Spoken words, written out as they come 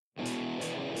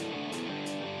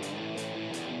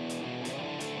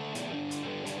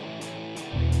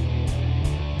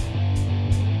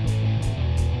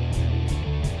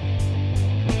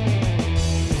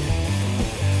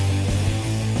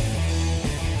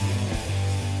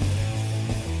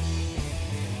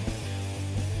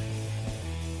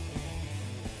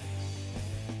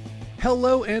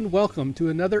Hello and welcome to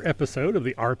another episode of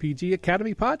the RPG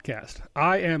Academy podcast.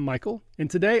 I am Michael, and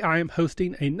today I am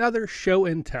hosting another show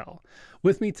and tell.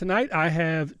 With me tonight, I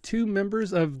have two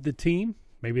members of the team,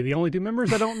 maybe the only two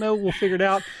members, I don't know, we'll figure it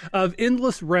out, of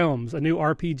Endless Realms, a new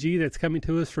RPG that's coming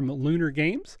to us from Lunar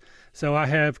Games. So I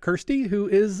have Kirsty, who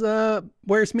is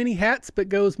wears many hats, but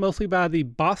goes mostly by the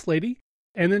boss lady,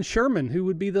 and then Sherman, who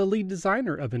would be the lead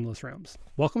designer of Endless Realms.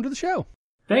 Welcome to the show.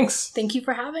 Thanks. Thank you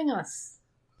for having us.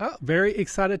 Oh, very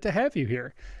excited to have you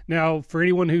here. Now, for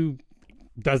anyone who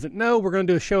doesn't know, we're going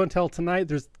to do a show and tell tonight.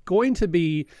 There's going to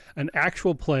be an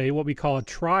actual play, what we call a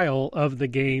trial of the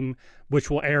game,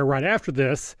 which will air right after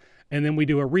this. And then we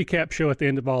do a recap show at the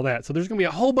end of all that. So there's going to be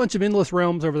a whole bunch of Endless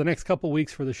Realms over the next couple of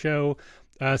weeks for the show.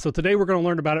 So today we're going to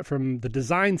learn about it from the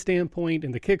design standpoint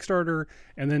and the Kickstarter,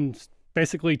 and then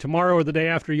basically tomorrow or the day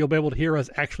after, you'll be able to hear us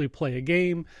actually play a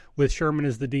game with Sherman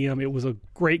as the DM. It was a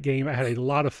great game. I had a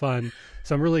lot of fun.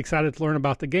 So I'm really excited to learn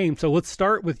about the game. So let's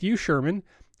start with you, Sherman.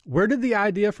 Where did the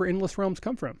idea for Endless Realms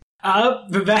come from?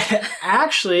 That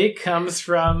actually comes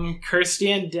from Kirsty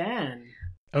and Dan.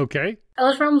 Okay.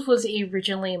 Endless Realms was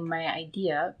originally my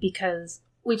idea because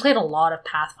we played a lot of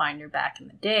Pathfinder back in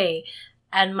the day.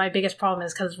 And my biggest problem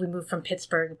is because we moved from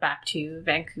Pittsburgh back to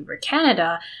Vancouver,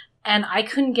 Canada, and I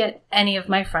couldn't get any of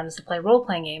my friends to play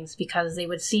role-playing games because they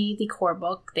would see the core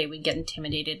book, they would get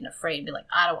intimidated and afraid and be like,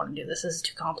 I don't want to do this is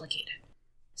too complicated.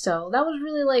 So that was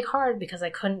really hard because I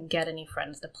couldn't get any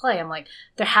friends to play. I'm like,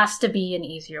 there has to be an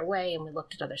easier way, and we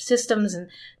looked at other systems,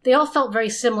 and they all felt very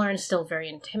similar and still very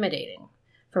intimidating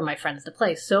for my friends to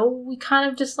play. So we kind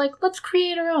of just like, let's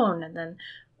create our own, and then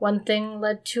one thing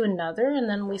led to another, and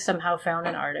then we somehow found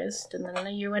an artist, and then a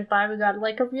year went by, we got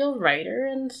like a real writer,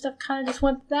 and stuff kind of just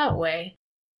went that way.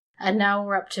 And now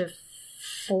we're up to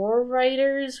 4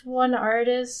 writers, 1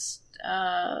 artist,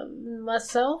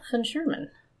 myself, and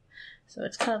Sherman. So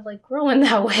it's kind of like growing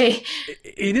that way.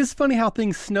 It is funny how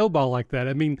things snowball like that.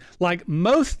 I mean, like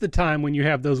most of the time when you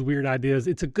have those weird ideas,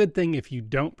 it's a good thing if you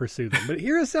don't pursue them. But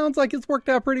here it sounds like it's worked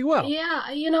out pretty well. Yeah,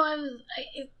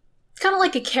 it's kind of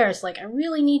like a carrot. Like, I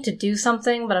really need to do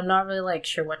something, but I'm not really, like,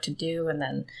 sure what to do. And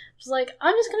then it's like,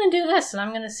 I'm just going to do this, and I'm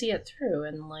going to see it through.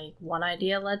 And, like, one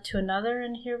idea led to another,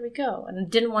 and here we go.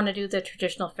 And didn't want to do the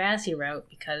traditional fantasy route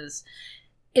because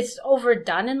it's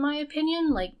overdone, in my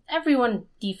opinion. Like, everyone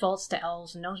defaults to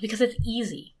elves and gnomes because it's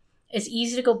easy. It's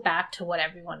easy to go back to what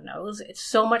everyone knows. It's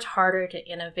so much harder to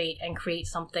innovate and create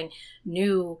something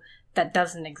new that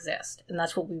doesn't exist. And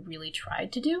that's what we really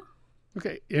tried to do.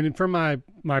 Okay, and from my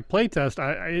playtest,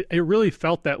 I really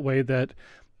felt that way, that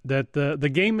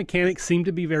the game mechanics seem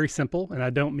to be very simple, and I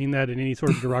don't mean that in any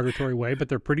sort of derogatory way, but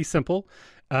they're pretty simple.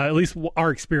 At least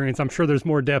our experience. I'm sure there's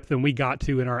more depth than we got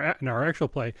to in our actual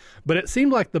play, but it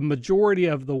seemed like the majority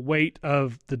of the weight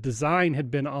of the design had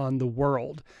been on the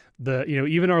world.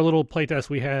 Even our little playtest,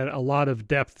 we had a lot of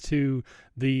depth to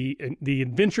the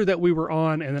adventure that we were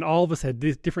on, and then all of us had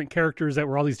these different characters that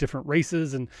were all these different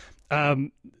races, and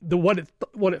what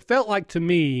it felt like to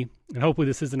me, and hopefully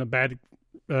this isn't a bad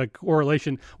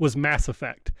correlation, was Mass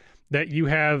Effect. That you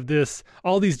have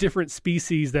all these different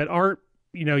species that aren't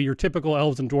your typical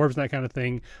elves and dwarves and that kind of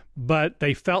thing, but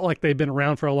they felt like they've been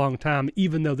around for a long time,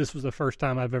 even though this was the first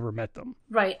time I've ever met them.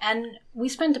 Right, and we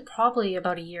spent probably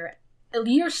about a year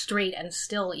straight, and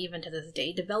still even to this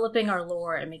day, developing our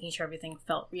lore and making sure everything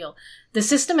felt real. The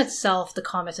system itself, the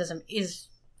combat system, is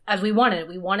as we wanted it.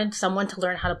 We wanted someone to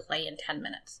learn how to play in 10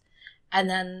 minutes. And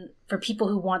then for people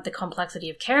who want the complexity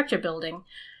of character building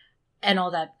and all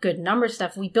that good number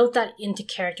stuff, we built that into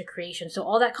character creation. So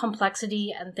all that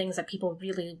complexity and things that people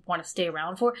really want to stay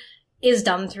around for is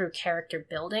done through character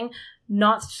building,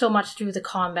 not so much through the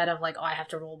combat of like, oh, I have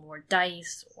to roll more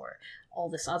dice or all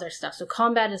this other stuff. So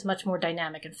combat is much more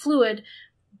dynamic and fluid,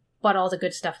 but all the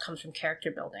good stuff comes from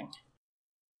character building.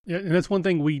 Yeah, and that's one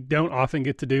thing we don't often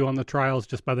get to do on the trials,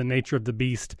 just by the nature of the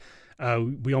beast.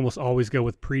 We almost always go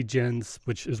with pre-gens,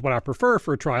 which is what I prefer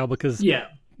for a trial because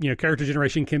character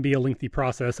generation can be a lengthy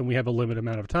process and we have a limited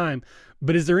amount of time.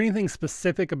 But is there anything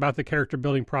specific about the character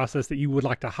building process that you would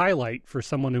like to highlight for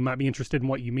someone who might be interested in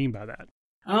what you mean by that?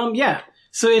 Yeah.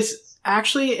 So it's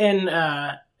actually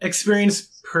an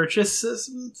experience purchase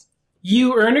system.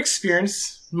 You earn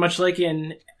experience, much like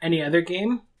in any other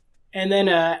game. And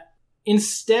then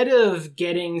instead of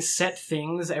getting set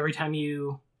things every time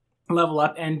you level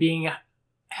up and being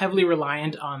heavily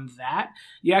reliant on that,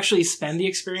 you actually spend the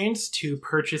experience to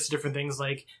purchase different things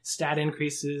like stat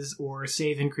increases or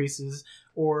save increases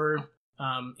or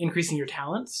increasing your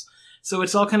talents. So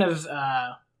it's all kind of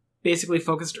basically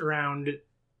focused around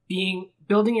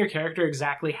building your character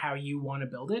exactly how you want to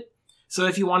build it. So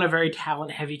if you want a very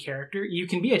talent-heavy character, you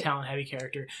can be a talent-heavy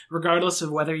character, regardless of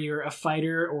whether you're a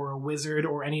fighter or a wizard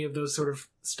or any of those sort of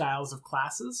styles of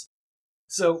classes.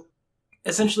 So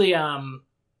essentially,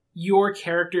 your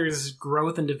character's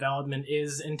growth and development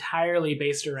is entirely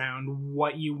based around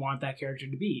what you want that character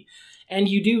to be. And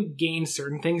you do gain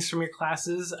certain things from your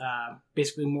classes,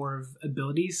 basically more of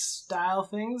ability style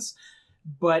things.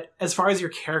 But as far as your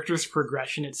character's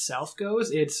progression itself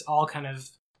goes, it all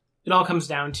comes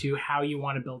down to how you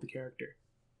want to build the character.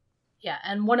 Yeah,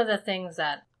 and one of the things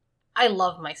that I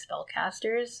love my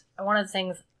spellcasters, and one of the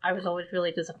things I was always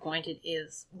really disappointed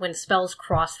is when spells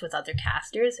crossed with other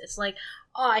casters. It's like,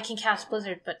 oh, I can cast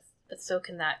Blizzard, but so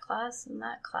can that class and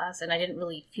that class. And I didn't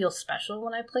really feel special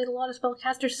when I played a lot of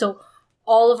spellcasters. So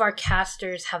all of our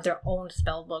casters have their own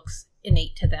spell books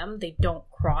innate to them. They don't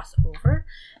cross over.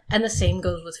 And the same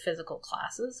goes with physical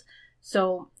classes.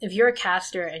 So if you're a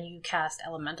caster and you cast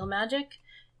elemental magic,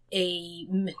 a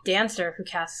dancer who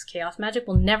casts chaos magic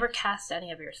will never cast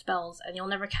any of your spells, and you'll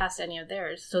never cast any of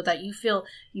theirs, so that you feel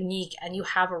unique and you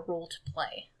have a role to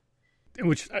play.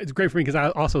 Which is great for me because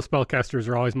I also spellcasters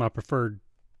are always my preferred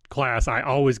class. I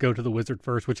always go to the wizard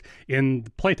first, which in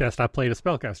the playtest I played a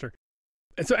spellcaster.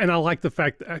 And I like the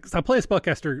fact that I play a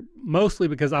spellcaster mostly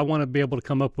because I want to be able to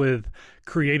come up with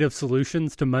creative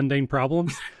solutions to mundane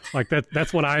problems. Like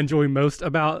that's what I enjoy most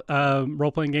about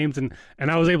role-playing games. And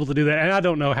I was able to do that. And I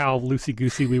don't know how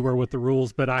loosey-goosey we were with the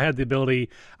rules, but I had the ability,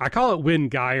 I call it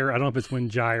Windgyre. I don't know if it's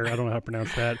Windgyre. I don't know how to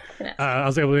pronounce that. I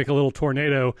was able to make a little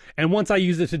tornado. And once I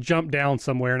used it to jump down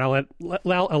somewhere and I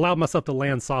allowed myself to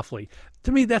land softly.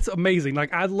 To me, that's amazing.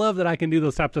 Like, I love that I can do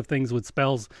those types of things with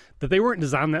spells that they weren't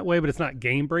designed that way, but it's not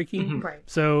game breaking. Mm-hmm. Right.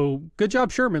 So good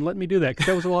job, Sherman, letting me do that because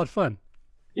that was a lot of fun.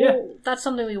 Yeah. Well, that's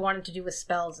something we wanted to do with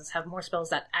spells, is have more spells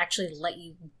that actually let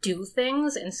you do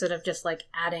things instead of just like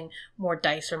adding more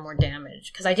dice or more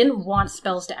damage. Because I didn't want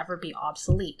spells to ever be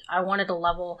obsolete. I wanted a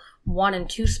level 1 and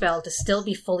 2 spell to still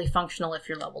be fully functional if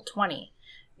you're level 20.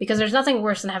 Because there's nothing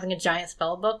worse than having a giant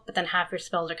spell book, but then half your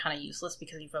spells are kind of useless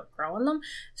because you've outgrown them.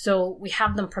 So we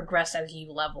have them progress as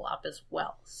you level up as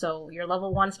well. So your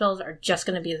level 1 spells are just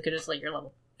going to be as good as like your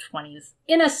level 20s,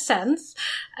 in a sense,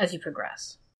 as you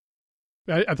progress.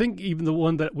 I think even the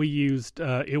one that we used,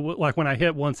 like when I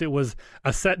hit once, it was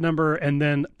a set number and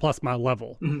then plus my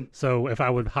level. Mm-hmm. So if I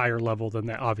would higher level than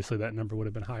that, obviously that number would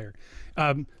have been higher.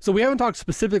 So we haven't talked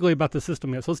specifically about the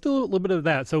system yet. So let's do a little bit of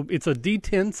that. So it's a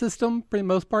D10 system for the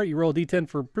most part. You roll a D10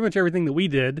 for pretty much everything that we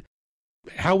did.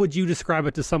 How would you describe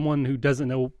it to someone who doesn't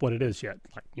know what it is yet?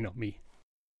 Like, me.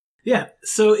 Yeah.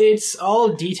 So it's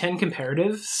all D10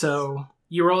 comparative. So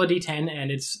you roll a D10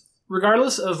 and it's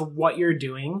regardless of what you're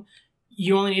doing,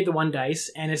 you only need the 1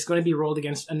 dice, and it's going to be rolled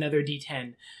against another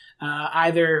D10,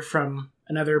 either from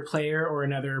another player or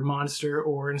another monster,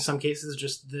 or in some cases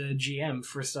just the GM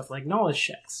for stuff like knowledge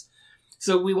checks.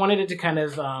 So we wanted it to kind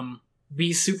of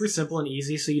be super simple and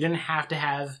easy, so you didn't have to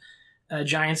have a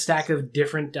giant stack of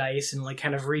different dice and like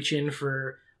kind of reach in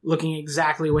for looking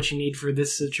exactly what you need for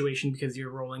this situation because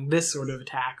you're rolling this sort of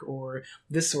attack or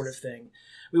this sort of thing.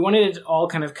 We wanted it to all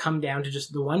kind of come down to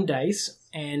just the 1 dice,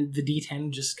 and the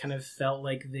D10 just kind of felt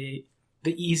like the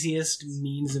easiest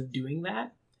means of doing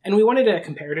that. And we wanted a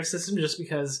comparative system just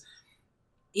because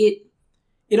it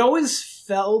always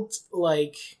felt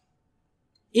like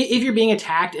if you're being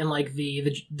attacked and like the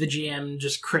GM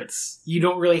just crits, you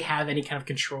don't really have any kind of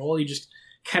control. You just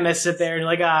kind of sit there and you're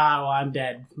like, well, I'm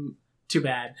dead. Too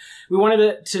bad. We wanted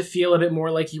it to feel a bit more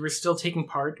like you were still taking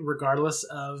part regardless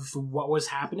of what was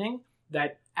happening.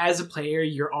 That as a player,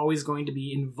 you're always going to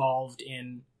be involved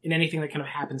in anything that kind of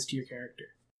happens to your character.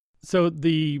 So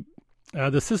the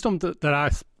system that I,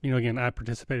 again, I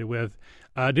participated with,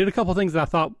 did a couple things that I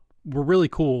thought were really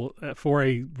cool for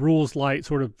a rules light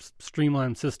sort of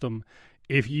streamlined system.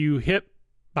 If you hit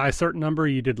by a certain number,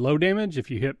 you did low damage.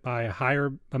 If you hit by a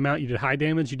higher amount, you did high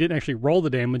damage. You didn't actually roll the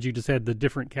damage. You just had the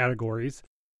different categories.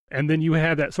 And then you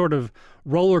had that sort of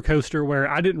roller coaster where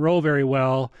I didn't roll very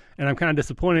well and I'm kind of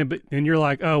disappointed, and you're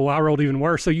like, oh, well, I rolled even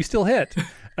worse. So you still hit.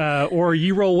 Or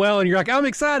you roll well and you're like, I'm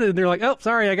excited. And they're like, oh,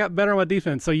 sorry, I got better on my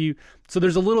defense. So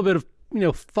there's a little bit of,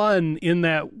 fun in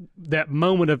that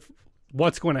moment of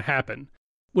what's going to happen,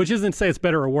 which isn't to say it's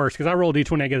better or worse, because I roll a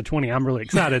D20, I get a 20. I'm really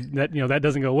excited that, that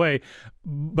doesn't go away.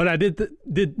 But I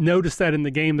did notice that in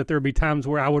the game that there would be times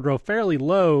where I would roll fairly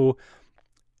low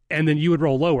and then you would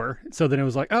roll lower. So then it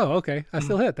was like, oh, okay, I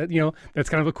still hit that. That's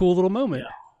kind of a cool little moment.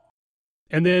 Yeah.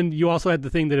 And then you also had the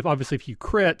thing that if you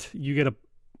crit, you get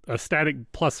a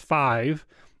static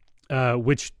 +5,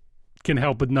 which can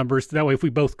help with numbers. That way, if we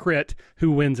both crit,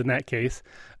 who wins in that case?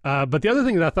 But the other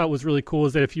thing that I thought was really cool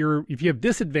is that if you have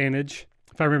disadvantage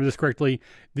if I remember this correctly,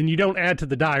 then you don't add to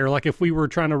the die. Or like if we were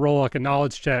trying to roll like a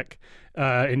knowledge check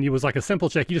and it was like a simple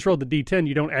check, you just rolled the D10,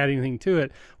 you don't add anything to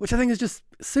it, which I think is just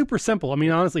super simple. I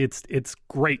mean, honestly, it's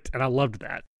great, and I loved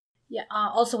that. Yeah,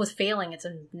 also with failing, it's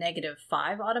a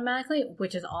 -5 automatically,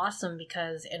 which is awesome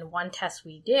because in one test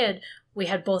we did, we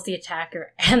had both the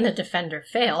attacker and the defender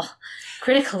fail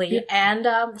critically, and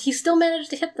he still managed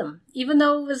to hit them. Even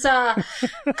though it was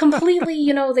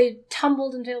completely, they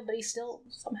tumbled and failed, but he still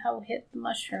somehow hit the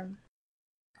mushroom.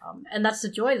 And that's the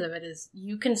joy of it, is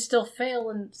you can still fail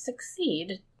and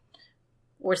succeed,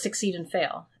 or succeed and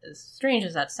fail, as strange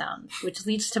as that sounds, which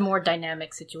leads to more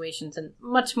dynamic situations and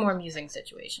much more amusing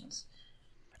situations.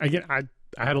 Again, I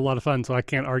had a lot of fun, so I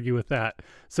can't argue with that.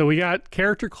 So we got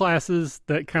character classes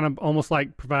that kind of almost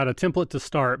like provide a template to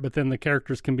start, but then the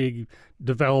characters can be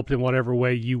developed in whatever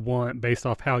way you want based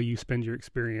off how you spend your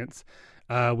experience.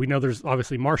 We know there's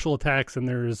obviously martial attacks and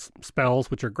there's spells,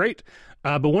 which are great.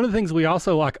 But one of the things we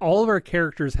also like, all of our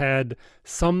characters had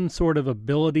some sort of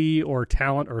ability or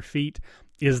talent or feat.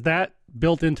 Is that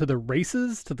built into the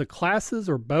races, to the classes,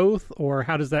 or both, or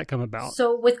how does that come about?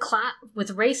 So with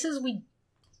races,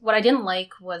 what I didn't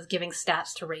like was giving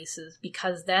stats to races,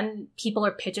 because then people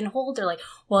are pigeonholed. They're like,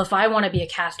 well, if I want to be a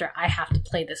caster, I have to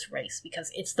play this race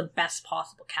because it's the best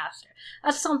possible caster.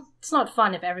 It's not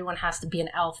fun if everyone has to be an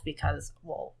elf because,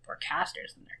 well, we're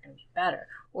casters and they're going to be better.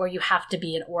 Or you have to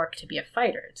be an orc to be a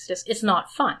fighter. It's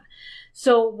not fun.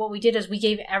 So what we did is we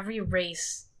gave every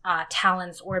race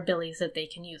talents or abilities that they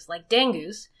can use. Like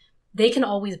Dangus, they can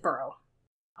always burrow.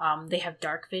 They have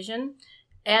dark vision.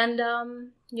 And,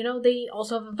 they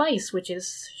also have a vice, which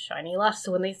is shiny lust.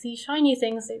 So when they see shiny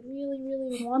things, they really,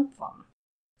 really want them.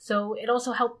 So it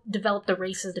also helped develop the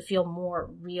races to feel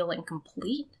more real and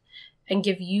complete and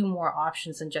give you more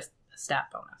options than just a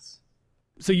stat bonus.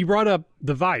 So you brought up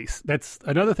the vice. That's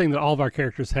another thing that all of our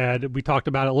characters had. We talked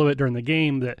about it a little bit during the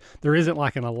game, that there isn't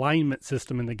like an alignment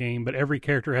system in the game, but every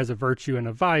character has a virtue and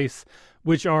a vice,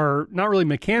 which are not really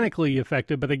mechanically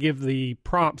effective, but they give the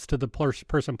prompts to the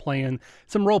person playing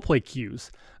some role play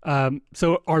cues.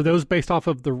 So are those based off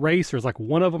of the race, or is like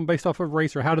one of them based off of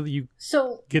race, or how do you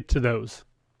get to those?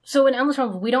 So in Endless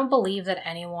Realms, we don't believe that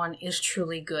anyone is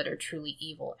truly good or truly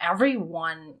evil.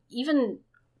 Everyone, even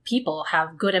people,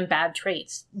 have good and bad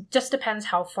traits. Just depends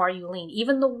how far you lean.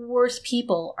 Even the worst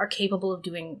people are capable of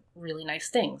doing really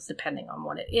nice things, depending on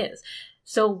what it is.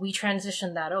 So we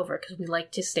transition that over because we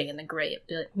like to stay in the gray.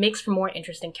 It makes for more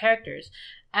interesting characters.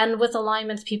 And with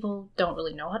alignments, people don't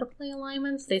really know how to play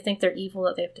alignments. They think they're evil,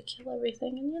 that they have to kill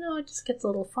everything, and it just gets a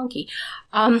little funky.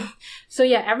 So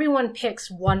yeah, everyone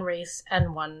picks one race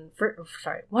and one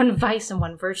vice and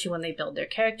one virtue when they build their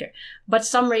character. But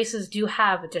some races do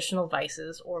have additional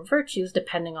vices or virtues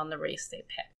depending on the race they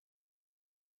pick.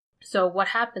 So what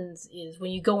happens is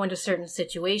when you go into certain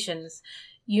situations,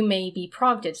 you may be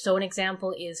prompted. So an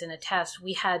example is in a test,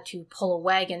 we had to pull a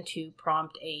wagon to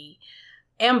prompt a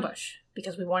ambush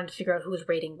because we wanted to figure out who was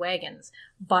raiding wagons.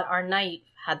 But our knight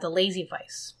had the lazy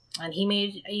vice, and he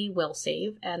made a will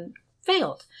save and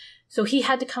failed. So he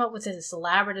had to come up with this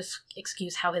elaborate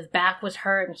excuse how his back was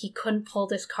hurt and he couldn't pull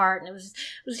this cart, and it was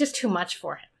just too much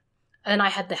for him. And I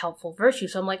had the helpful virtue,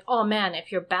 so I'm like, oh man,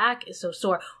 if your back is so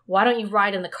sore, why don't you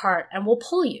ride in the cart and we'll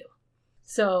pull you?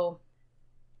 So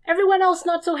everyone else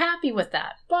not so happy with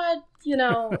that. But,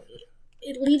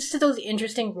 it leads to those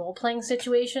interesting role-playing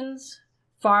situations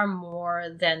far more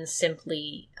than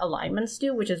simply alignments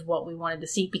do, which is what we wanted to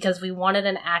see, because we wanted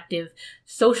an active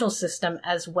social system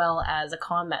as well as a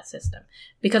combat system.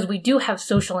 Because we do have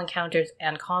social encounters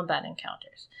and combat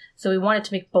encounters. So we wanted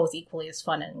to make both equally as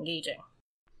fun and engaging.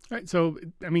 All right, so,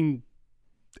 I mean,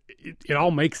 it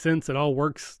all makes sense. It all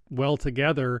works well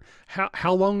together.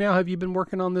 How long now have you been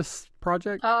working on this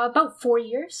project? About 4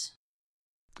 years.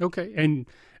 Okay, and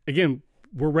again,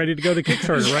 we're ready to go to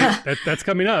Kickstarter, yeah. Right? That's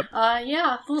coming up.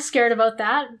 Yeah, a little scared about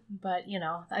that, but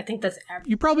I think that's.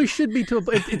 You probably should be too.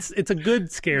 It's a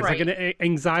good scare. Right. It's like an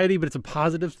anxiety, but it's a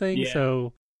positive thing. Yeah.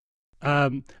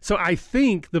 So I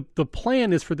think the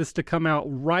plan is for this to come out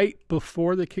right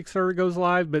before the Kickstarter goes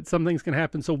live, but some things can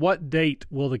happen. So what date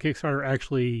will the Kickstarter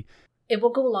actually? It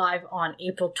will go live on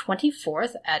April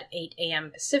 24th at 8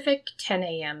 a.m. Pacific, 10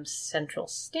 a.m. Central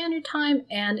Standard Time,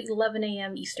 and 11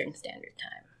 a.m. Eastern Standard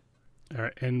Time. All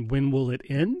right, and when will it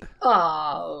end?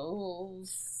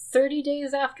 30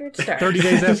 days after it starts. 30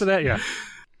 days after that, yeah.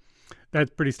 That's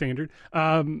pretty standard.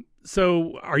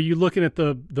 So are you looking at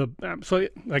so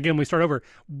again, we start over.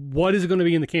 What is going to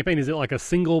be in the campaign? Is it like a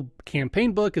single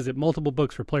campaign book? Is it multiple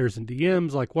books for players and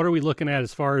DMs? Like, what are we looking at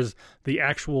as far as the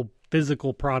actual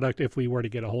physical product if we were to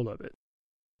get a hold of it?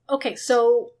 Okay,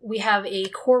 so we have a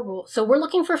core rule. So we're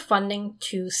looking for funding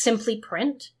to simply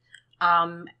print.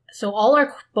 So all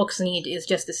our books need is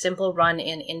just a simple run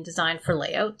in InDesign for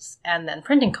layouts and then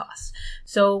printing costs.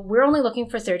 So we're only looking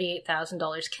for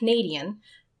 $38,000 Canadian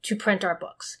to print our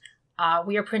books.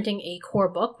 We are printing a core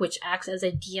book, which acts as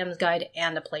a DM's guide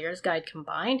and a player's guide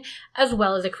combined, as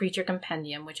well as a creature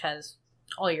compendium, which has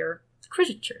all your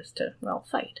creatures to, well,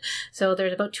 fight. So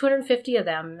there's about 250 of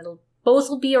them. Both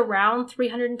will be around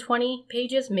 320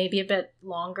 pages, maybe a bit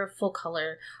longer, full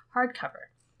color hardcover.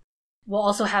 We'll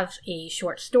also have a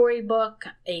short story book,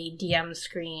 a DM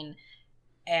screen,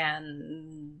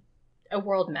 and a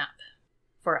world map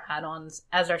for add-ons.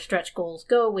 As our stretch goals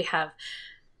go, we have,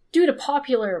 due to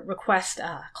popular request,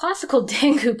 classical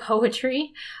Dangu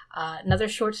poetry, another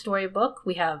short story book.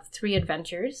 We have 3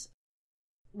 adventures.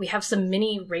 We have some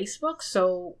mini race books,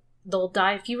 so they'll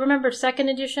dive. If you remember 2nd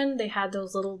edition, they had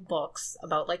those little books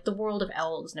about like the world of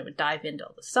elves, and it would dive into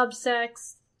all the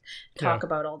subsects, talk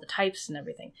about all the types and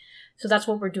everything. So that's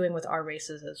what we're doing with our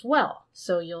races as well.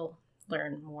 So you'll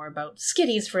learn more about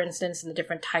skitties, for instance, and the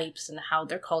different types and how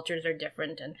their cultures are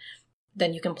different, and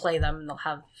then you can play them, and they'll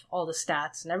have all the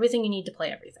stats and everything you need to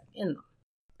play everything in them.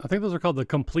 I think those are called the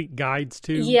complete guides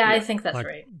too. Yeah, I think that's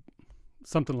right.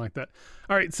 Something like that.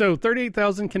 All right, so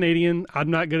 38,000 Canadian.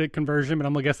 I'm not good at conversion, but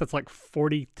I'm gonna guess that's like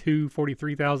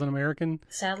 43,000 American.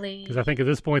 Sadly, because I think at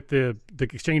this point the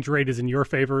exchange rate is in your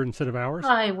favor instead of ours.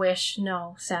 I wish.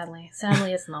 No, sadly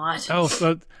it's not. Oh,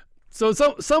 so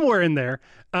somewhere in there.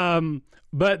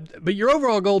 But your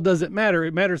overall goal doesn't matter.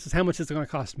 It matters is how much it's going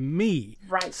to cost me.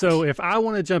 Right. So if I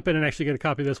want to jump in and actually get a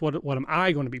copy of this, what am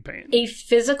I going to be paying? A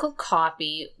physical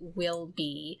copy will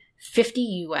be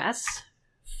 $50 US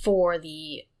for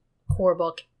the core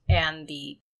book and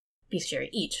the bestiary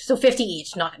each. So 50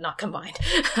 each, not combined.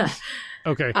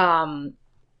 Okay.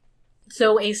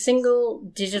 So a single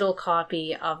digital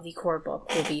copy of the core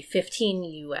book will be 15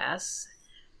 US.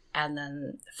 And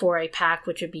then for a pack,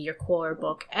 which would be your core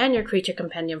book and your creature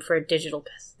compendium for a digital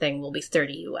thing, will be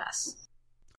 30 US.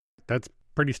 That's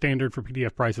pretty standard for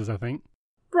PDF prices, I think.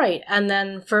 Right. And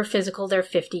then for physical, they're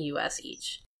 50 US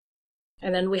each.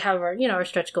 And then we have our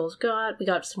stretch goals. We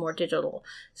got some more digital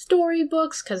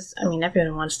storybooks because,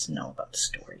 everyone wants to know about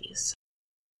stories.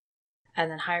 And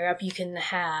then higher up, you can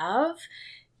have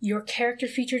your character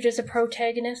featured as a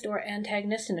protagonist or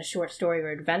antagonist in a short story or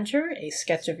adventure, a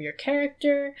sketch of your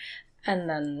character, and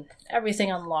then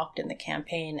everything unlocked in the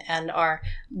campaign. And our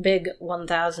big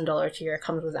 $1,000 tier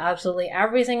comes with absolutely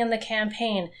everything in the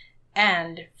campaign,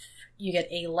 and you get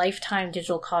a lifetime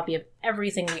digital copy of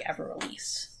everything we ever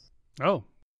release. Oh,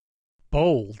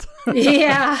 bold.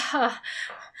 Yeah.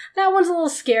 That one's a little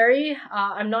scary.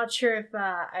 I'm not sure if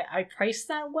I priced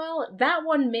that well. That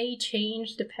one may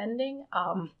change depending.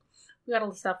 We got all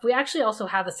the stuff. We actually also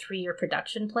have a 3-year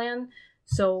production plan,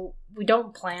 so we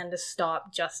don't plan to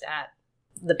stop just at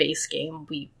the base game.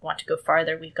 We want to go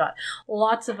farther. We've got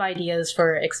lots of ideas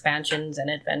for expansions and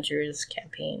adventures,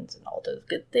 campaigns, and all those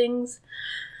good things.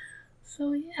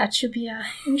 So yeah, it should be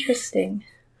interesting.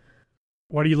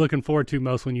 What are you looking forward to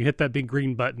most when you hit that big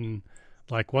green button?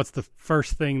 Like, what's the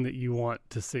first thing that you want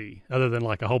to see, other than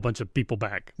like a whole bunch of people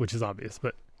back, which is obvious,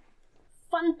 but...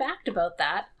 Fun fact about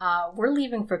that, we're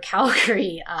leaving for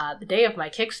Calgary the day of my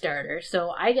Kickstarter,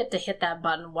 so I get to hit that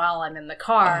button while I'm in the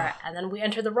car, and then we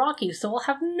enter the Rockies, so we'll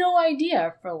have no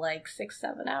idea for like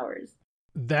 6-7 hours.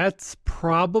 That's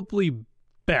probably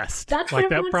best. That's what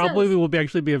that probably says.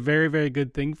 Will be a very, very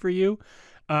good thing for you.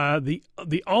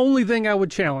 The only thing I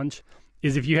would challenge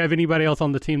is if you have anybody else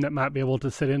on the team that might be able to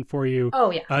sit in for you.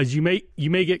 Oh yeah. You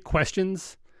may get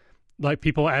questions, like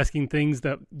people asking things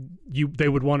that they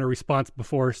would want a response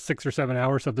before 6 or 7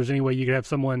 hours. So if there's any way you could have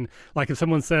someone, like if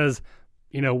someone says,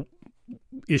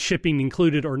 is shipping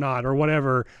included or not or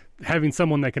whatever, having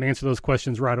someone that can answer those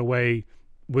questions right away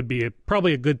would be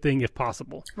probably a good thing if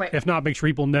possible. Right. If not, make sure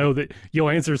people know that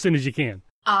you'll answer as soon as you can.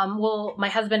 Well, my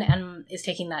husband is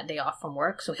taking that day off from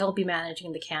work, so he'll be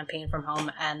managing the campaign from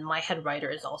home, and my head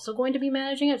writer is also going to be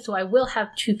managing it, so I will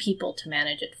have 2 people to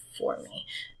manage it for me,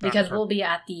 because we'll be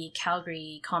at the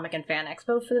Calgary Comic and Fan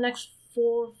Expo for the next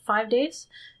 4-5 days,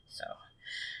 so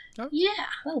yeah,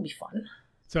 that'll be fun.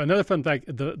 So another fun fact,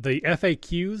 the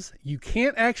FAQs, you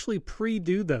can't actually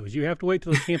pre-do those. You have to wait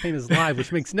till the campaign is live,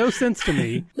 which makes no sense to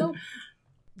me. Nope.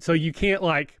 So you can't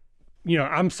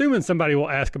I'm assuming somebody will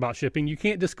ask about shipping. You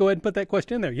can't just go ahead and put that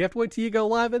question in there. You have to wait till you go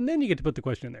live, and then you get to put the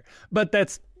question in there. But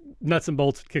that's nuts and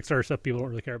bolts Kickstarter stuff people don't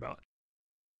really care about.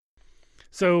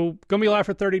 So going to be live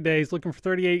for 30 days, looking for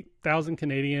 38,000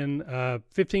 Canadian,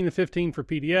 15 to 15 for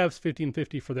PDFs, 15 to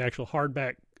 50 for the actual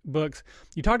hardback books.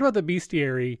 You talked about the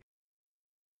bestiary.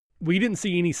 we didn't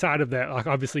see any side of that. Like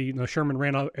obviously, Sherman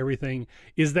ran out everything.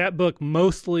 Is that book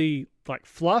mostly like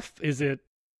fluff? Is it,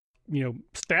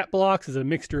 stat blocks? Is it a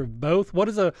mixture of both? What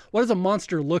does a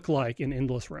monster look like in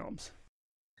Endless Realms?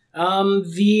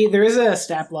 There is a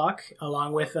stat block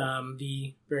along with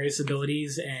the various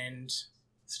abilities and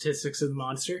statistics of the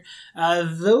monster.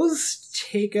 Those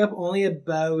take up only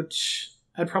about,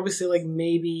 I'd probably say like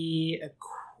maybe a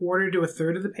quarter to a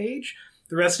third of the page.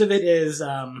 The rest of it is,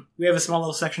 we have a small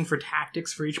little section for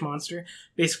tactics for each monster.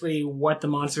 Basically what the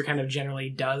monster kind of generally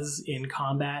does in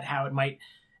combat, how it might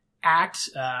act,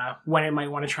 when it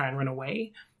might want to try and run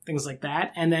away, things like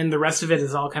that. And then the rest of it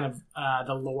is all kind of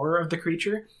the lore of the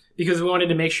creature, because we wanted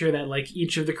to make sure that like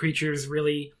each of the creatures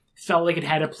really felt like it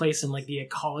had a place in like the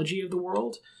ecology of the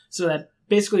world, so that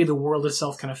basically the world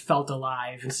itself kind of felt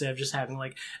alive instead of just having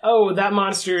like, oh, that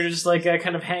monster just like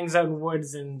kind of hangs out in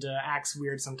woods and acts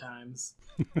weird sometimes.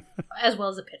 As well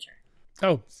as a picture.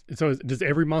 Oh, so does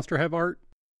every monster have art?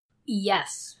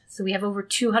 Yes. So we have over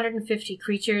 250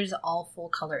 creatures, all full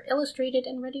color illustrated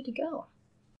and ready to go.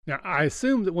 Now, I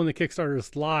assume that when the Kickstarter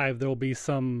is live, there'll be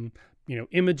some,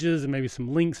 images and maybe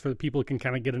some links for the people who can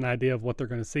kind of get an idea of what they're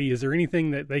going to see. Is there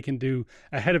anything that they can do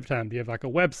ahead of time? Do you have like a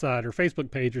website or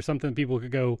Facebook page or something people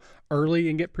could go early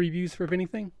and get previews for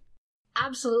anything?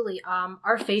 Absolutely.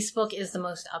 Our Facebook is the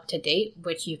most up-to-date,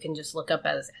 which you can just look up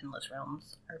as Endless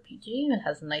Realms RPG. It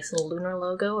has a nice little lunar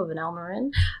logo of an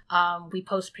Elmarin. We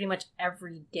post pretty much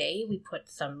every day. We put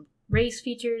some race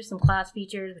features, some class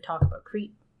features. We talk about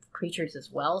creatures as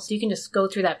well. So you can just go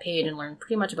through that page and learn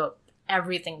pretty much about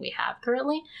everything we have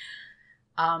currently.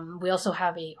 We also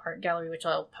have a art gallery, which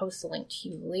I'll post a link to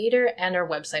you later, and our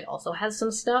website also has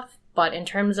some stuff. But in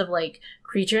terms of like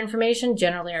creature information,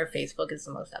 generally our Facebook is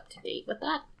the most up to date with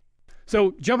that.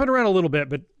 So jumping around a little bit,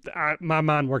 but my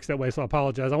mind works that way, so I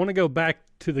apologize. I want to go back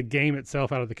to the game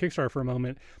itself out of the Kickstarter for a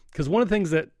moment, because one of the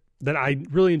things that I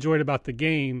really enjoyed about the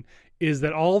game is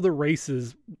that all the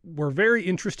races were very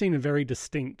interesting and very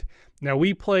distinct. Now,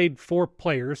 we played 4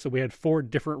 players, so we had 4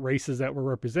 different races that were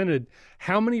represented.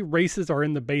 How many races are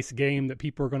in the base game that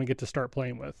people are going to get to start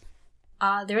playing with?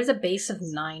 There is a base of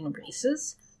 9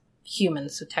 races.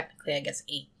 Humans, so technically I guess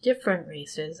 8 different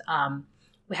races.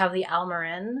 We have the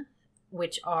Almarin,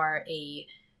 which are a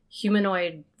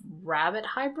humanoid rabbit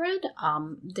hybrid.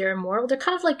 They're immortal. They're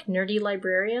kind of like nerdy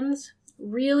librarians,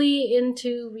 really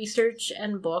into research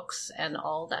and books and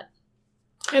all that.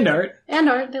 And art. And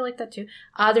art, they like that too.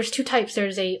 There's 2 types.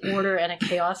 There's a order and a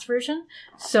chaos version.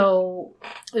 So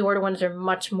the order ones are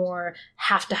much more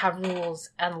have to have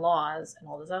rules and laws and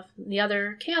all this stuff. The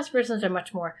other chaos versions are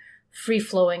much more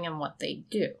free-flowing in what they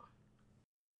do.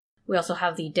 We also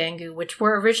have the Dangu, which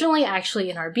were originally actually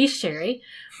in our bestiary,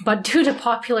 but due to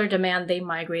popular demand, they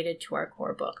migrated to our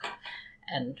core book.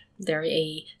 And they're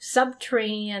a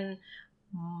subterranean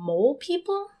mole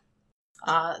people.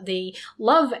 They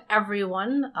love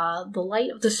everyone. The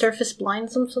light of the surface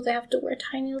blinds them, so they have to wear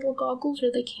tiny little goggles or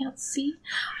they can't see.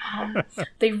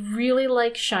 They really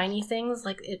like shiny things.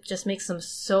 Like, it just makes them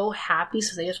so happy,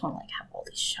 so they just want to like have all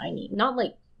these shiny, not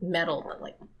like metal, but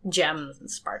like gems and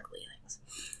sparkly things.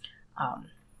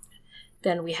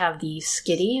 Then we have the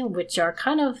Skitty, which are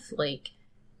kind of like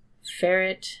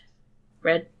ferret,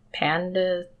 red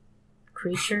panda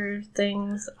creature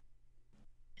things.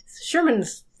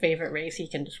 Sherman's favorite race. He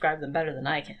can describe them better than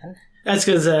I can. That's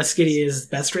because Skitty is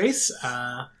the best race.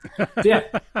 Yeah,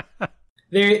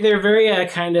 they're very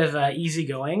kind of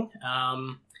easygoing.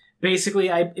 Basically,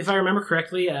 if I remember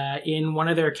correctly, in one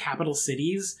of their capital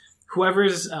cities,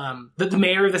 whoever's the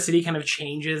mayor of the city kind of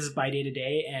changes by day to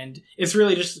day, and it's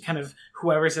really just kind of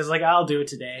whoever says like, I'll do it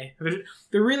today.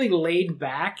 They're really laid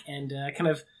back and kind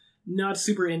of not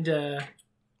super into.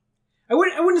 I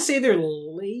wouldn't say they're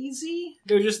lazy.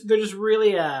 They're just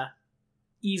really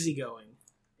easygoing.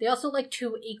 They also like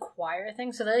to acquire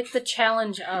things, so they like the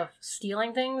challenge of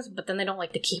stealing things, but then they don't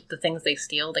like to keep the things they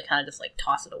steal. They kind of just like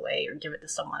toss it away or give it to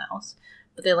someone else.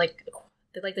 But they like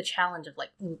the challenge of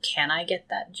like, can I get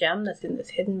that gem that's in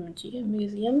this hidden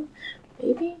museum?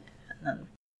 Maybe? And then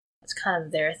it's kind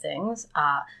of their things.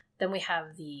 Then we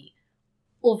have the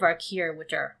Ulvarkir,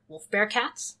 which are wolf bear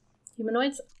cats,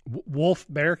 humanoids. Wolf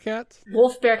bear cats?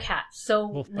 Wolf bear cats.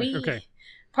 So okay.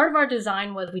 Part of our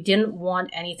design was we didn't want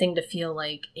anything to feel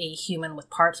like a human with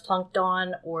parts plunked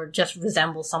on or just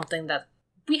resemble something that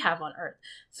we have on Earth.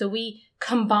 So we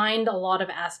combined a lot of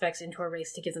aspects into our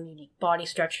race to give them unique body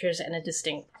structures and a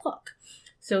distinct look.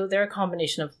 So they're a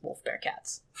combination of wolf bear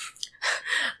cats.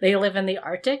 They live in the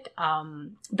Arctic.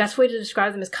 Best way to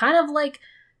describe them is kind of like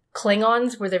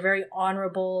Klingons, where they're very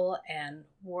honorable and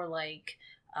warlike.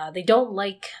 They don't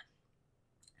like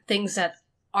things that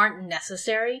aren't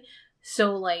necessary.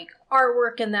 So, like,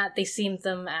 artwork and that, they see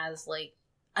them as, like,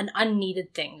 an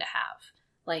unneeded thing to have.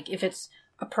 Like, if it's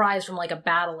a prize from, like, a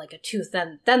battle, like a tooth,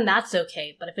 then that's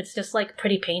okay. But if it's just, like,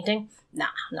 pretty painting, no,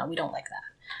 we don't like that.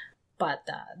 But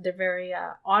they're very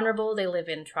honorable. They live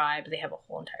in tribes. They have a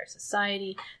whole entire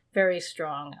society. Very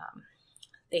strong.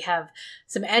 They have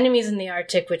some enemies in the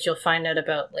Arctic, which you'll find out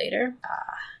about later.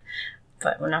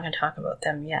 But we're not going to talk about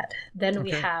them yet. Then we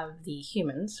have the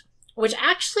humans, which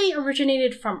actually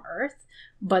originated from Earth,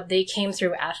 but they came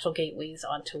through astral gateways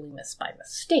onto Loomis by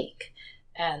mistake.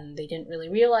 And they didn't really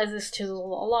realize this till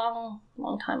a long,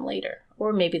 long time later.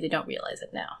 Or maybe they don't realize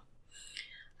it now.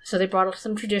 So they brought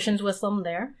some traditions with them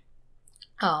there.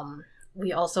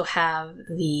 We also have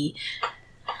the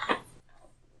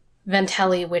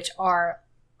Ventelli, which are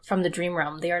from the dream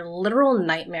realm. They are literal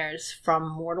nightmares from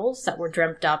mortals that were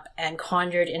dreamt up and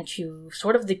conjured into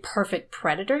sort of the perfect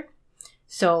predator.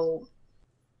 So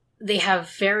they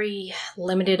have very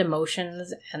limited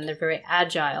emotions and they're very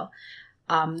agile.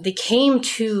 They came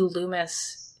to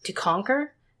Loomis to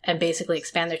conquer and basically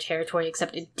expand their territory,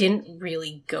 except it didn't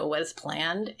really go as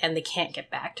planned, and they can't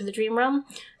get back to the dream realm.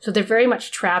 So they're very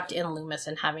much trapped in Loomis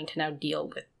and having to now deal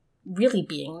with really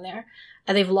being there.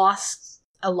 And they've lost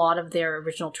a lot of their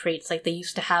original traits. Like, they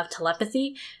used to have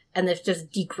telepathy, and they've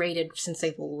just degraded since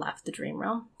they've left the dream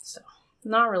realm. So,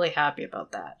 not really happy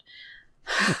about that.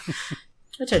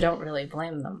 Which I don't really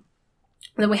blame them.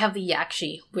 And then we have the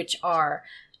Yakshi, which are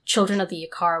children of the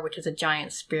Yakar, which is a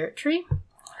giant spirit tree,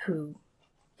 who...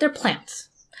 they're plants.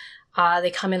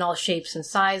 They come in all shapes and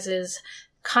sizes,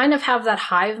 kind of have that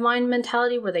hive mind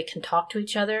mentality where they can talk to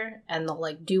each other and they'll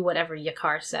like do whatever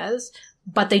Yakar says,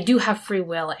 but they do have free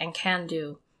will and can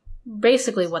do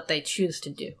basically what they choose to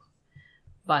do.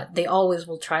 But they always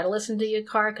will try to listen to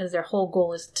Yakar because their whole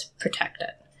goal is to protect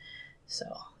it. So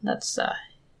that's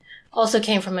also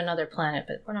came from another planet,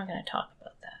 but we're not going to talk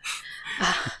about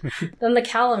that. Then the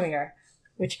Calamir,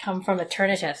 which come from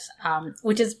Eternatus,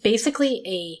 which is basically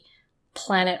a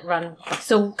planet run.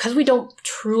 So, because we don't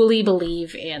truly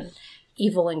believe in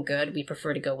evil and good, we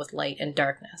prefer to go with light and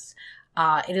darkness.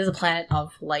 It is a planet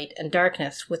of light and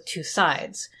darkness with two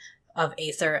sides of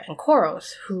Aether and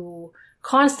Koros, who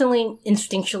constantly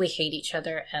instinctually hate each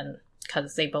other, and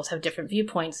because they both have different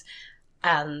viewpoints,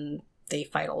 and they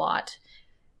fight a lot.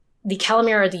 The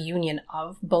Calamir are the union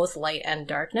of both light and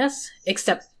darkness,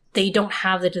 except they don't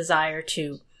have the desire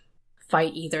to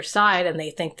fight either side, and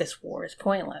they think this war is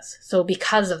pointless. So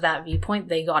because of that viewpoint,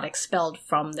 they got expelled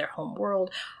from their home world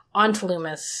onto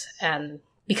Loomis, and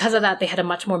because of that, they had a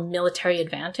much more military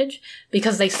advantage,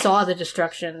 because they saw the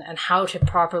destruction and how to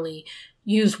properly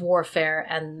use warfare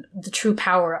and the true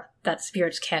power that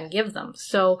spirits can give them.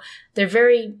 So they're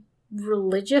very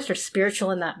religious or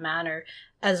spiritual in that manner,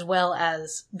 as well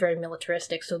as very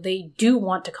militaristic. So they do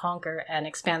want to conquer and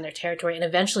expand their territory and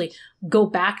eventually go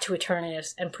back to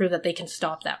Eternatus and prove that they can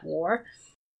stop that war.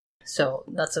 So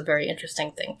that's a very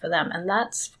interesting thing for them. And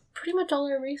that's pretty much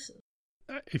all our races.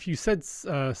 If you said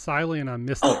Silene, I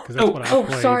missed it because that's what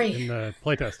I played in the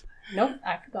playtest. Nope,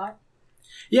 I forgot.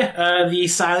 Yeah, the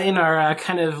Silene are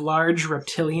kind of large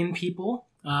reptilian people.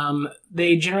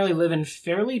 They generally live in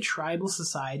fairly tribal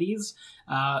societies.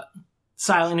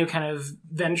 Silene who kind of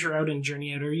venture out and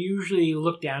journey out are usually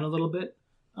looked down a little bit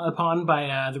upon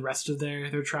by the rest of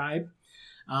their tribe.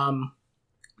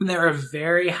 They're a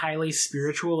very highly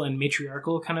spiritual and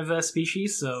matriarchal kind of a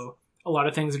species, so a lot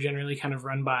of things are generally kind of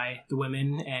run by the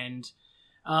women, and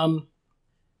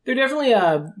they're definitely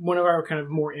one of our kind of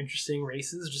more interesting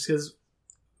races, just because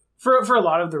for a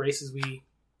lot of the races we,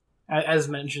 as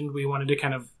mentioned, we wanted to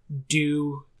kind of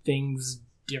do things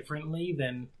differently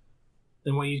than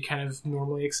what you'd kind of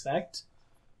normally expect.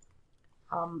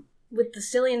 With the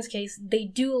Silians case, they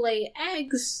do lay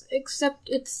eggs, except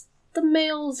it's the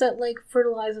males that like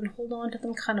fertilize and hold on to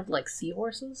them, kind of like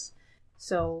seahorses.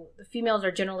 So the females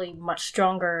are generally much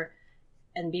stronger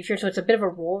and beefier, so it's a bit of a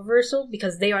role reversal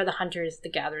because they are the hunters, the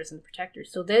gatherers, and the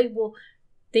protectors. So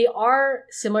they are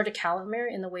similar to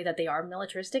Calamir in the way that they are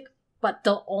militaristic, but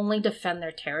they'll only defend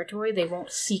their territory. They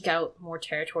won't seek out more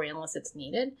territory unless it's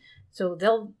needed. So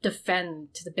they'll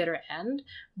defend to the bitter end,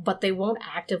 but they won't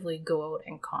actively go out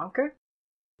and conquer.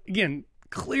 Again,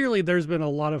 clearly there's been a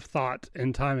lot of thought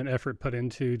and time and effort put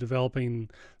into developing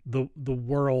the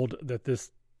world that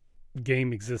this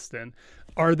game exists in.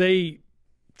 Are they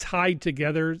tied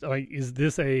together? Like, is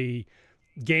this a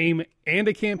game and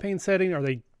a campaign setting? Are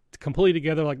they completely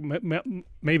together? Like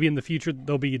maybe in the future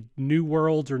there'll be new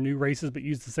worlds or new races but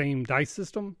use the same dice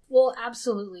system? Well,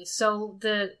 absolutely. So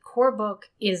the core book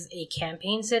is a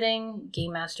campaign setting,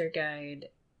 game master guide,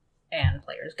 and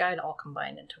Player's Guide all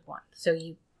combined into one. So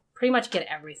you pretty much get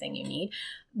everything you need.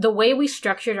 The way we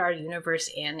structured our universe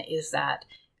is that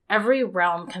every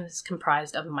realm is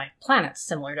comprised of planets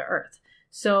similar to Earth.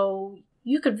 So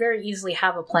you could very easily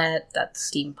have a planet that's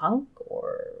steampunk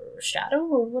or shadow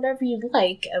or whatever you'd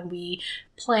like, and we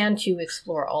plan to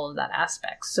explore all of that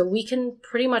aspects. So we can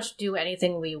pretty much do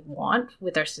anything we want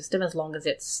with our system as long as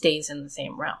it stays in the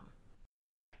same realm.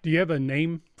 Do you have a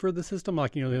name for the system?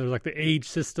 Like, there's like the age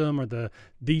system or the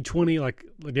D20, like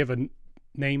do you have a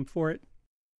name for it?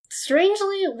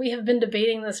 Strangely, we have been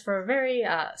debating this for a very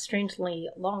strangely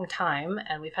long time,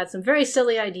 and we've had some very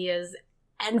silly ideas.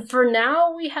 And for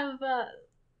now, we have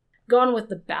gone with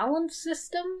the balance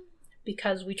system,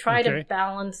 because we try to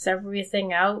balance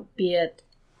everything out, be it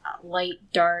light,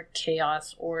 dark,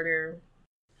 chaos, order,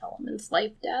 elements,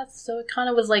 life, death. So it kind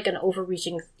of was like an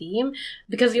overreaching theme,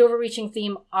 because the overreaching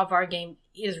theme of our game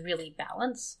is really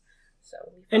balance.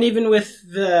 And even with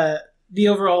the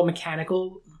overall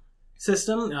mechanical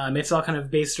system, it's all kind of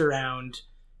based around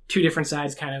two different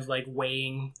sides kind of like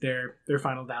weighing their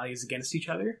final values against each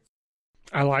other.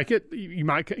 I like it. You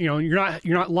might, you're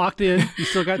not locked in. You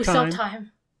still got time. We still have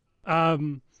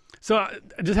time. So I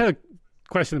just had a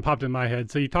question that popped in my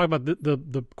head. So you talk about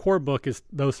the core book is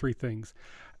those three things.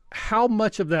 How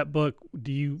much of that book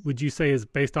would you say is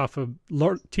based off of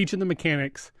teaching the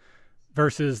mechanics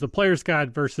versus the player's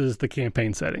guide versus the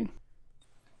campaign setting?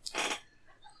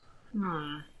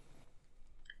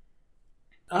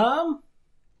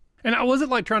 And I wasn't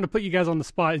like trying to put you guys on the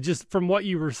spot. It's just from what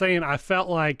you were saying, I felt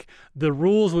like the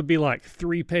rules would be like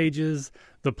 3 pages,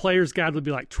 the player's guide would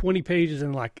be like 20 pages,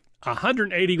 and like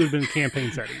 180 would have been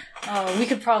campaign setting. Oh, we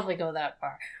could probably go that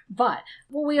far. But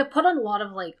we have put on a lot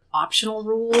of like optional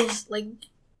rules. Like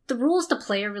the rules to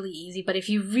play are really easy, but if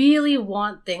you really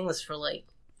want things for like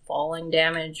falling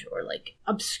damage or like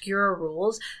obscure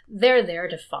rules, they're there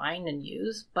to find and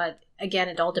use. But again,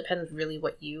 it all depends really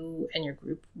what you and your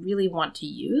group really want to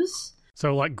use.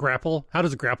 So like grapple, how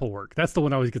does grapple work? That's the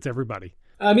one that always gets everybody.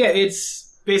 Yeah,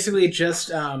 it's basically just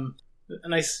a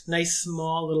nice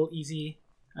small little easy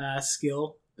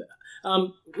skill.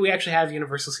 We actually have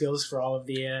universal skills for all of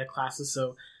the classes,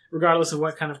 so regardless of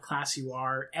what kind of class you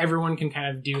are, everyone can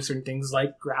kind of do certain things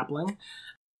like grappling.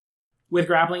 With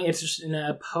grappling, it's just an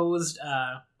opposed...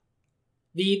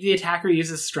 The attacker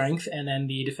uses strength, and then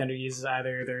the defender uses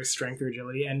either their strength or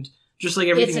agility, and just like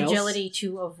everything else... It's agility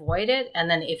to avoid it, and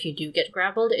then if you do get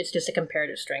grappled, it's just a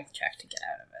comparative strength check to get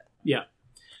out of it. Yeah.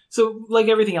 So, like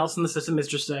everything else in the system, it's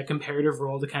just a comparative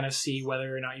roll to kind of see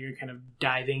whether or not you're kind of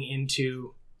diving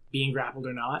into being grappled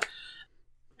or not.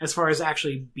 As far as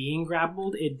actually being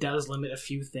grappled, it does limit a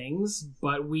few things,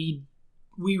 but we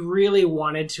really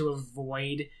wanted to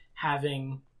avoid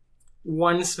having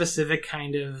one specific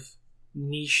kind of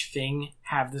niche thing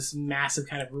have this massive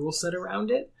kind of rule set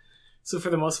around it. So for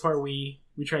the most part, we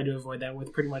tried to avoid that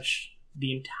with pretty much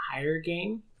the entire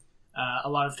game. A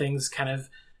lot of things kind of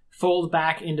fold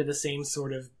back into the same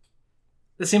sort of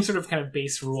kind of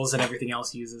base rules that everything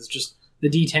else uses. Just the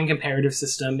D10 comparative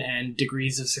system and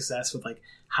degrees of success with like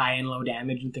high and low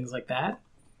damage and things like that.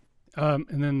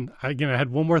 And then I had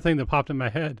one more thing that popped in my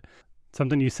head.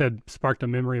 Something you said sparked a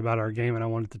memory about our game, and I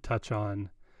wanted to touch on.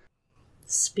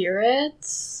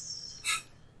 Spirits?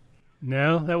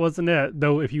 No, that wasn't it.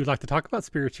 Though if you would like to talk about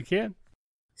spirits, you can.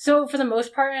 So for the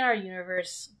most part in our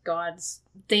universe, gods,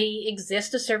 they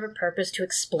exist to serve a purpose to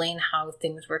explain how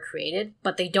things were created,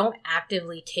 but they don't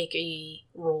actively take a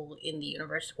role in the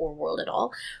universe or world at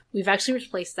all. We've actually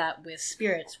replaced that with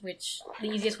spirits, which the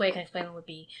easiest way I can explain it would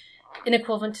be an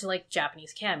equivalent to like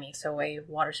Japanese kami. So a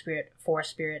water spirit,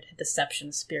 forest spirit, a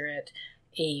deception spirit,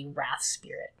 a wrath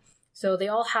spirit. So they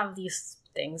all have these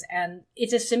things, and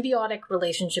it's a symbiotic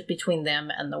relationship between them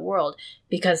and the world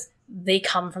because they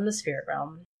come from the spirit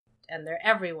realm and they're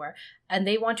everywhere, and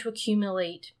they want to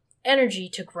accumulate energy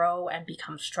to grow and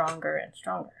become stronger and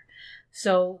stronger.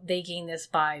 So they gain this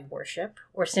by worship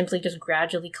or simply just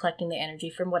gradually collecting the energy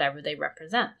from whatever they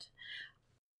represent.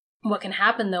 What can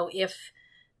happen though if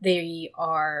they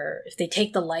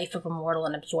take the life of a mortal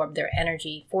and absorb their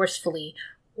energy forcefully,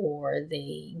 or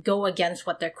they go against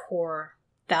what their core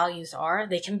values are,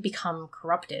 they can become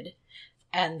corrupted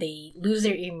and they lose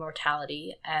their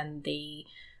immortality, and they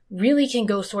really can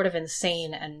go sort of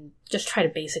insane and just try to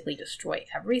basically destroy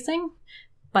everything.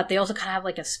 But they also kind of have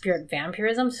like a spirit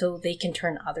vampirism, so they can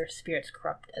turn other spirits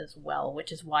corrupt as well,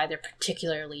 which is why they're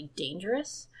particularly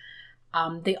dangerous.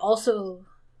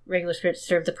 Regular spirits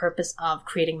serve the purpose of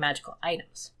creating magical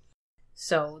items.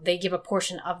 So they give a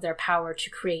portion of their power to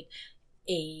create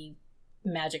a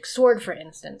magic sword, for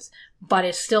instance, but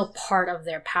it's still part of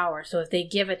their power. So if they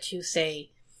give it to,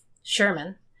 say,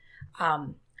 Sherman,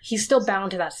 he's still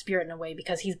bound to that spirit in a way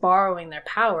because he's borrowing their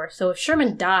power. So if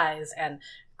Sherman dies and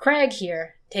Craig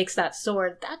here takes that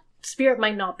sword, that spirit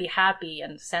might not be happy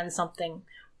and send something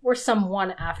or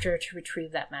someone after to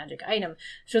retrieve that magic item.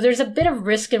 So there's a bit of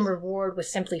risk and reward with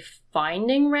simply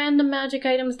finding random magic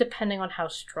items depending on how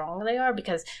strong they are,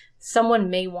 because someone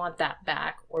may want that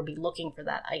back or be looking for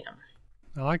that item.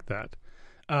 I like that.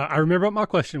 I remember what my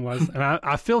question was, and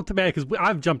I feel too bad because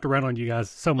I've jumped around on you guys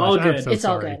so much. All good. I'm so It's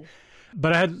sorry. all good.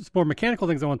 But I had some more mechanical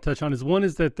things I want to touch on. One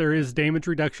is that there is damage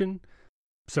reduction.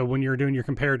 So when you're doing your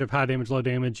comparative high damage, low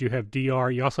damage, you have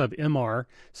DR. You also have MR.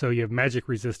 So you have magic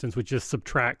resistance, which just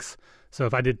subtracts. So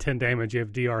if I did 10 damage, you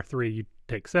have DR3, you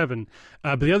take 7.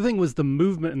 But the other thing was the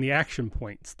movement and the action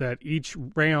points, that each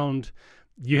round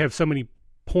you have so many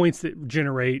points that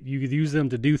generate, you could use them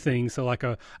to do things. So like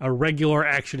a regular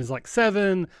action is like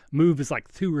 7, move is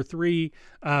like 2 or 3.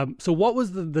 So what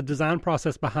was the design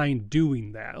process behind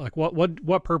doing that? Like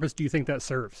what purpose do you think that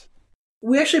serves?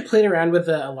 We actually played around with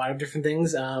a lot of different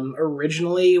things.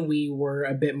 Originally, we were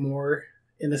a bit more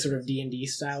in the sort of D&D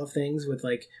style of things, with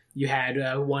like you had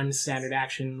one standard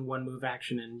action, one move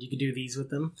action, and you could do these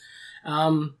with them.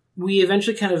 We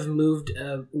eventually kind of moved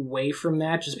away from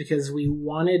that just because we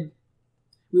wanted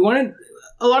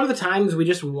a lot of the times we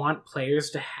just want players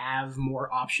to have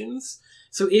more options.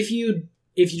 So if you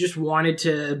just wanted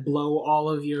to blow all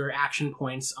of your action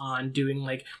points on doing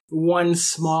like one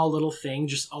small little thing,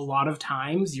 just a lot of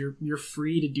times you're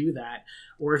free to do that.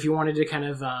 Or if you wanted to kind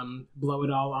of blow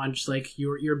it all on just like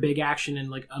your big action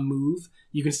and like a move,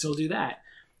 you can still do that.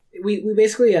 We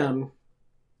basically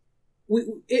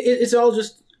it's all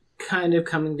just kind of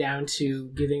coming down to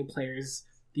giving players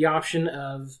the option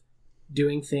of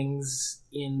doing things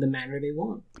in the manner they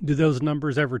want. Do those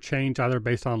numbers ever change either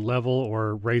based on level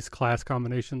or race class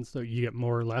combinations, so you get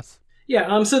more or less?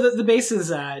 Yeah, so the base is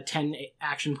 10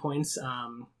 action points,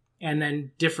 and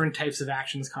then different types of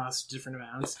actions cost different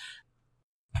amounts.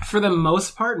 For the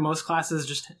most part, most classes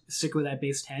just stick with that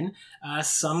base 10.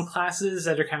 Some classes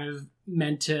that are kind of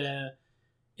meant to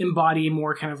embody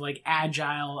more kind of like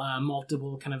agile,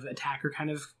 multiple kind of attacker kind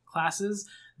of classes,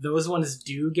 those ones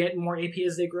do get more AP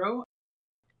as they grow,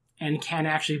 and can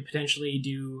actually potentially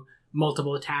do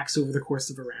multiple attacks over the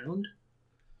course of a round.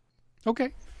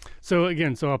 Okay. So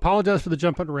again, I apologize for the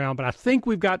jumping around, but I think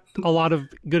we've got a lot of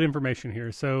good information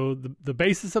here. So the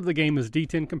basis of the game is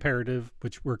D10 comparative,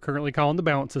 which we're currently calling the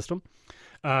balance system.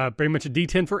 Pretty much a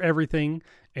D10 for everything,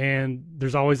 and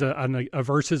there's always a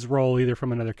versus roll either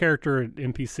from another character, an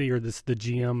NPC, or the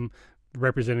GM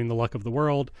representing the luck of the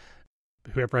world.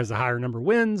 Whoever has the higher number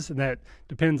wins, and that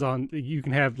depends on, you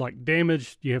can have like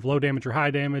damage, you have low damage or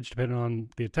high damage depending on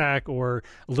the attack, or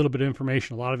a little bit of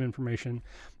information, a lot of information.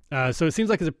 So it seems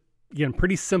like it's again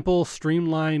pretty simple,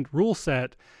 streamlined rule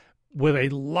set with a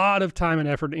lot of time and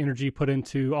effort and energy put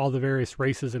into all the various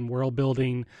races and world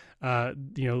building.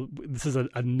 This is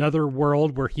another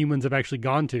world where humans have actually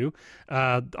gone to,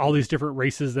 all these different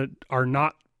races that are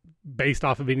not based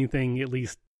off of anything at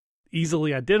least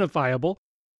easily identifiable.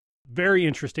 Very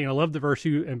interesting. I love the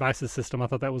Versu and Vices system. I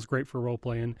thought that was great for role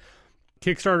playing.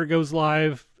 Kickstarter goes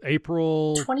live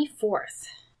April 24th.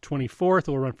 24th. It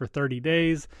will run for 30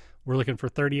 days. We're looking for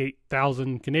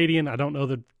 38,000 Canadian. I don't know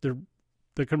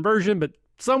the conversion, but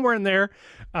somewhere in there.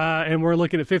 And we're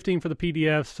looking at 15 for the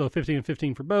PDFs, so 15 and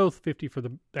 15 for both, 50 for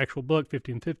the actual book,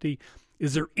 50 and 50.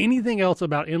 Is there anything else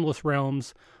about Endless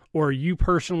Realms, or you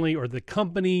personally, or the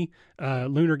company,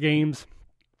 Lunar Games,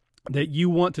 that you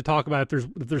want to talk about? If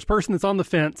there's a person that's on the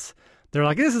fence, they're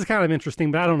like, this is kind of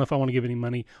interesting, but I don't know if I want to give any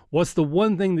money. What's the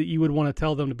one thing that you would want to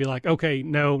tell them to be like, okay,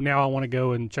 no, now I want to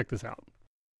go and check this out?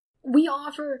 We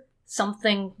offer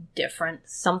something different,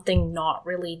 something not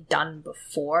really done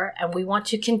before, and we want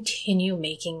to continue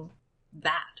making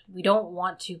that. We don't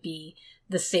want to be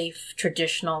the safe,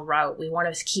 traditional route. We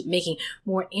want to keep making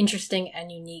more interesting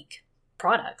and unique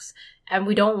products. And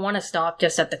we don't want to stop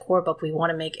just at the core book. We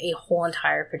want to make a whole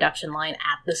entire production line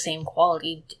at the same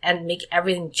quality and make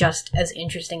everything just as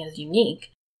interesting as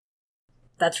unique.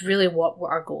 That's really what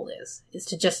our goal is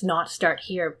to just not start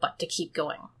here, but to keep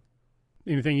going.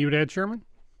 Anything you would add, Sherman?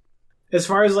 As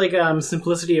far as like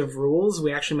simplicity of rules,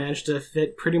 we actually managed to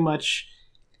fit pretty much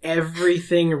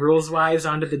everything rules-wise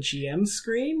onto the GM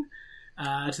screen,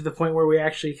 to the point where we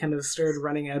actually kind of started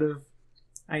running out of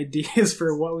ideas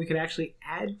for what we could actually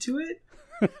add to it.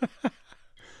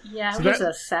 Yeah, it was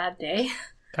a sad day.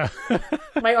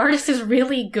 My artist is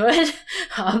really good.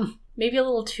 Maybe a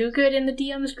little too good in the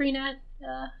DM screen.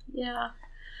 Yeah.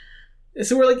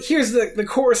 So we're like, here's the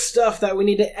core stuff that we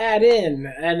need to add in,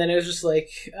 and then it was just like,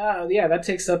 oh yeah, that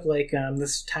takes up like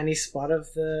this tiny spot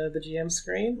of the GM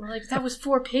screen. We're like, that was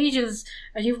 4 pages,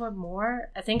 and you want more?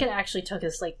 I think it actually took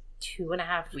us like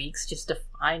 2.5 weeks just to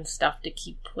find stuff to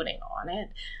keep putting on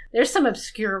it. There's some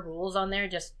obscure rules on there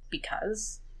just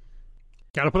because.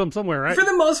 Gotta put them somewhere, right? For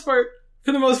the most part,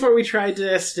 we tried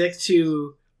to stick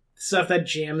to stuff that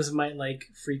jams might like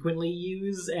frequently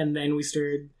use, and then we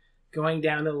started going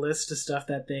down the list of stuff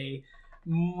that they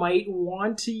might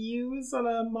want to use on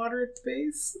a moderate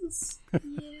basis.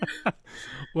 Yeah.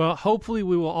 Well, hopefully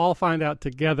we will all find out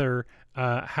together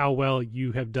how well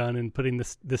you have done in putting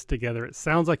this together. It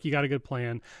sounds like you got a good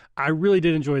plan. I really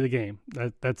did enjoy the game.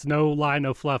 That's no lie,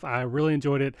 no fluff. I really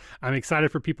enjoyed it. I'm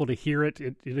excited for people to hear it.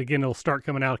 Again, it'll start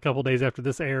coming out a couple days after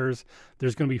this airs.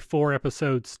 There's going to be 4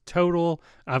 episodes total.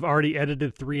 I've already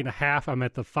edited 3.5. I'm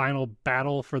at the final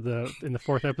battle in the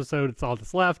 4th episode. It's all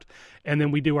that's left. And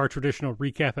then we do our traditional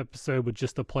recap episode with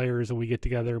just the players, and we get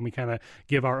together and we kind of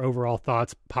give our overall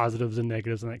thoughts, positives and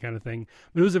negatives and that kind of thing.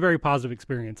 But it was a very positive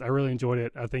experience. I really enjoyed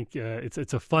it. I think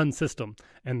it's a fun system,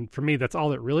 and for me, that's all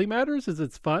that really matters is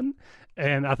it's fun.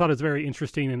 And I thought it's very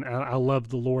interesting, and I love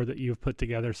the lore that you've put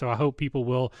together. So I hope people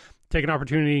will take an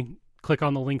opportunity, click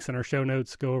on the links in our show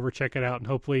notes, go over, check it out, and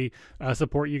hopefully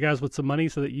support you guys with some money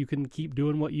so that you can keep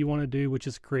doing what you want to do, which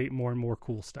is create more and more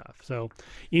cool stuff. So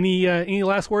any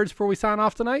last words before we sign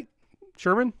off tonight,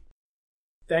 Sherman?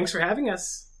 Thanks for having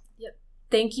us.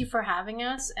 Thank you for having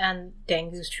us, and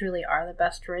Dangus truly are the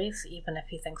best race, even if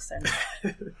he thinks they're not.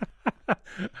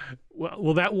 well,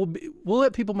 we'll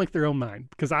let people make their own mind,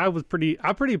 because I'm pretty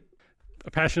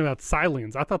passionate about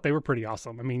Cylians. I thought they were pretty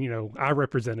awesome. I mean, I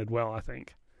represented well, I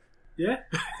think. Yeah.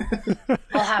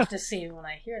 I'll have to see when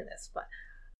I hear this, but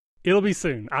it'll be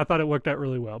soon. I thought it worked out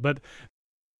really well, but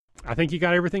I think you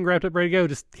got everything wrapped up, ready to go.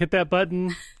 Just hit that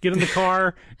button, get in the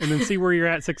car, and then see where you're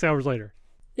at 6 hours later.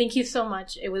 Thank you so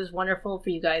much. It was wonderful for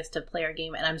you guys to play our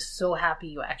game, and I'm so happy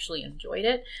you actually enjoyed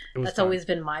it. That's fun. Always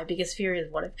been my biggest fear,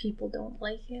 is what if people don't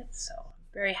like it? So I'm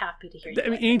very happy to hear you.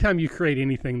 Anytime you create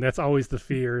anything, that's always the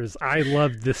fear, is I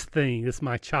love this thing. It's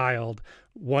my child.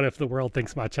 What if the world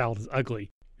thinks my child is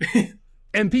ugly?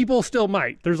 And people still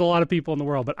might. There's a lot of people in the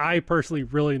world, but I personally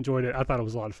really enjoyed it. I thought it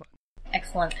was a lot of fun.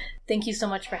 Excellent. Thank you so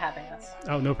much for having us.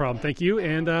 Oh, no problem. Thank you,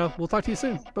 and we'll talk to you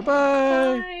soon.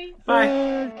 Bye-bye. Bye.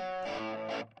 Bye.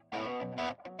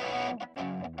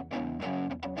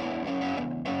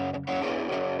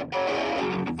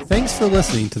 Thanks for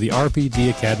listening to the RPG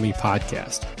Academy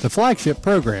podcast, the flagship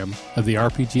program of the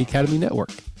RPG Academy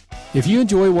Network. If you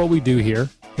enjoy what we do here,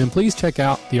 then please check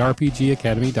out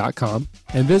therpgacademy.com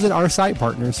and visit our site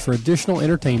partners for additional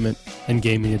entertainment and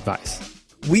gaming advice.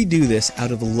 We do this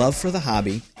out of love for the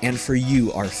hobby and for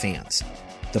you, our fans.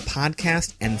 The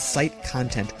podcast and site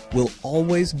content will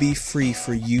always be free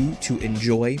for you to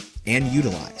enjoy and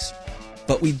utilize.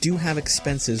 But we do have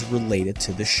expenses related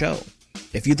to the show.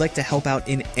 If you'd like to help out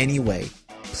in any way,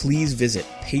 please visit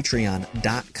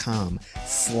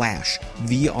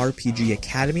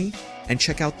patreon.com/therpgacademy and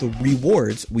check out the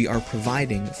rewards we are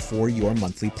providing for your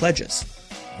monthly pledges.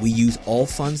 We use all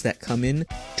funds that come in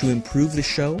to improve the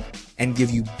show and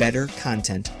give you better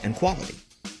content and quality.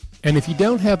 And if you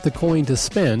don't have the coin to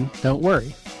spend, don't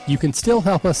worry. You can still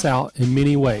help us out in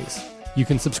many ways. You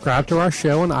can subscribe to our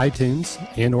show on iTunes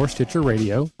and or Stitcher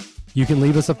Radio. You can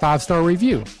leave us a 5-star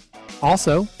review.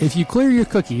 Also, if you clear your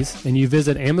cookies and you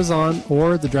visit Amazon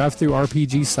or the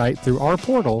DriveThruRPG site through our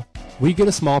portal, we get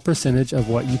a small percentage of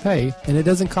what you pay, and it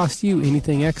doesn't cost you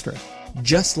anything extra.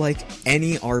 Just like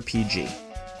any RPG,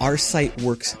 our site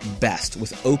works best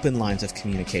with open lines of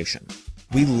communication.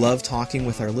 We love talking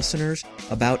with our listeners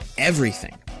about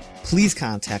everything. Please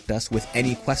contact us with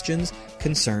any questions,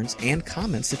 concerns, and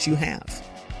comments that you have.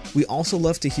 We also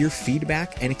love to hear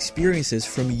feedback and experiences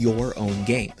from your own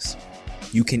games.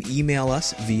 You can email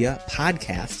us via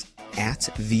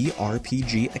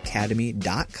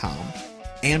podcast@therpgacademy.com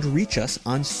and reach us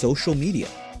on social media,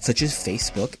 such as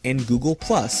Facebook and Google+,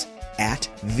 at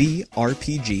The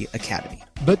RPG Academy.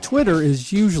 But Twitter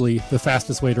is usually the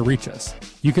fastest way to reach us.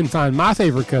 You can find my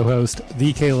favorite co-host,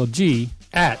 The Caleb G,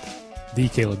 at The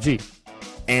Caleb G.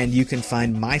 And you can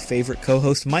find my favorite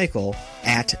co-host, Michael,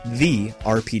 at The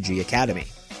RPG Academy.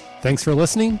 Thanks for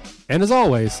listening, and as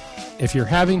always, if you're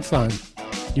having fun,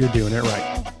 you're doing it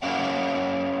right.